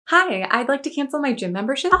Hi, I'd like to cancel my gym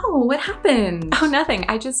membership. Oh, what happened? Oh, nothing.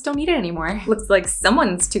 I just don't need it anymore. Looks like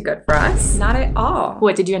someone's too good for us. Not at all.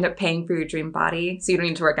 What, did you end up paying for your dream body so you don't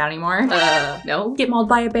need to work out anymore? No. Get mauled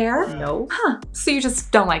by a bear? No. Huh. So you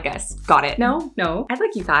just don't like us. Got it. No. I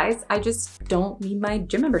like you guys. I just don't need my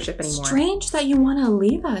gym membership anymore. Strange that you want to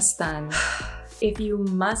leave us then. If you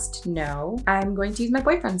must know, I'm going to use my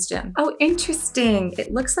boyfriend's gym. Oh, interesting.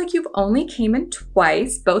 It looks like you've only came in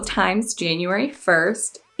twice, both times January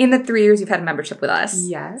 1st. In the 3 years you've had a membership with us.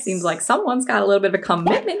 Yes. Seems like someone's got a little bit of a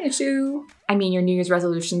commitment issue. I mean, your New Year's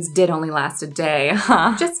resolutions did only last a day,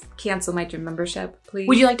 huh? Just cancel my gym membership, please.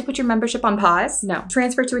 Would you like to put your membership on pause? No.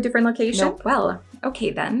 Transfer to a different location? Nope. Well, okay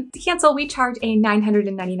then. To cancel, we charge a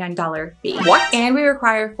 $999 fee. What? And we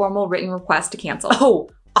require a formal written request to cancel. Oh,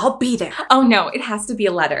 I'll be there. Oh no, it has to be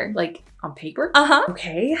a letter. Like on paper? Uh-huh.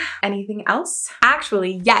 Okay. Anything else?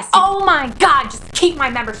 Actually, yes. Oh my God, just keep my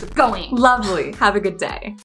membership going. Lovely. Have a good day.